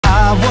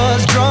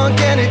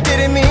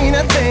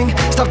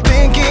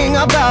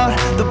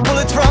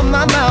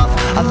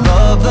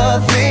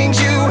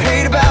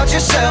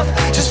yourself.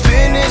 Just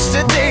finish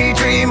the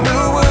daydream.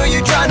 Who were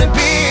you trying to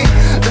be?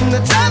 Then the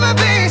time of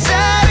being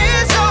sad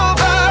is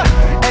over,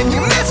 and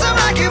you miss them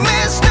like you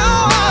miss no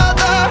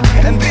other.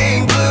 And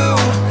being blue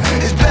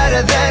is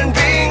better than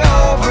being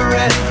over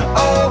it,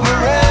 over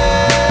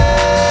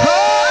it.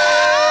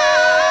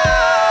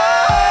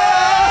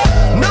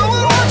 No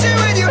one wants you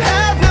when you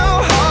have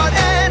no heart,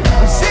 and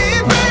I'm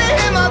seeing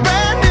pretty in my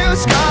brand new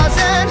scars.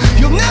 And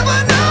you'll never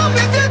know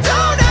if you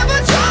don't ever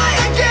try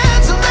again.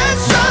 So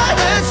let's try,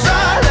 let's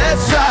try,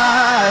 let's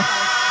try.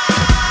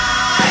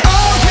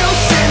 All you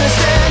sinners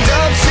stand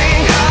up,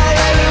 sing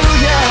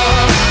hallelujah.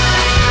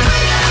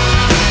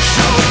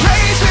 Show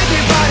praise with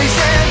your body,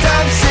 stand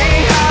up,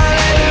 sing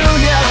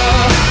hallelujah.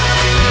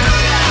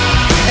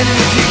 And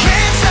if you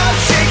can't stop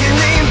shaking,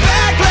 lean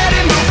back, let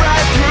it move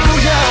right through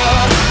ya.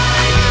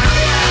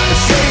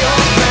 Say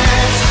your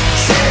plans,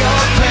 say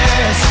your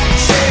plans,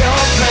 say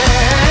your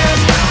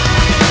plans.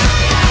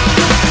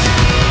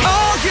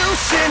 All you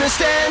sinners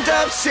stand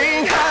up,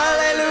 sing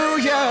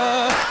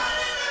hallelujah.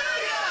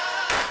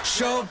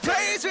 Show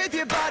praise with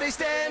your body,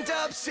 stand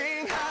up,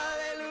 sing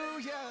hallelujah.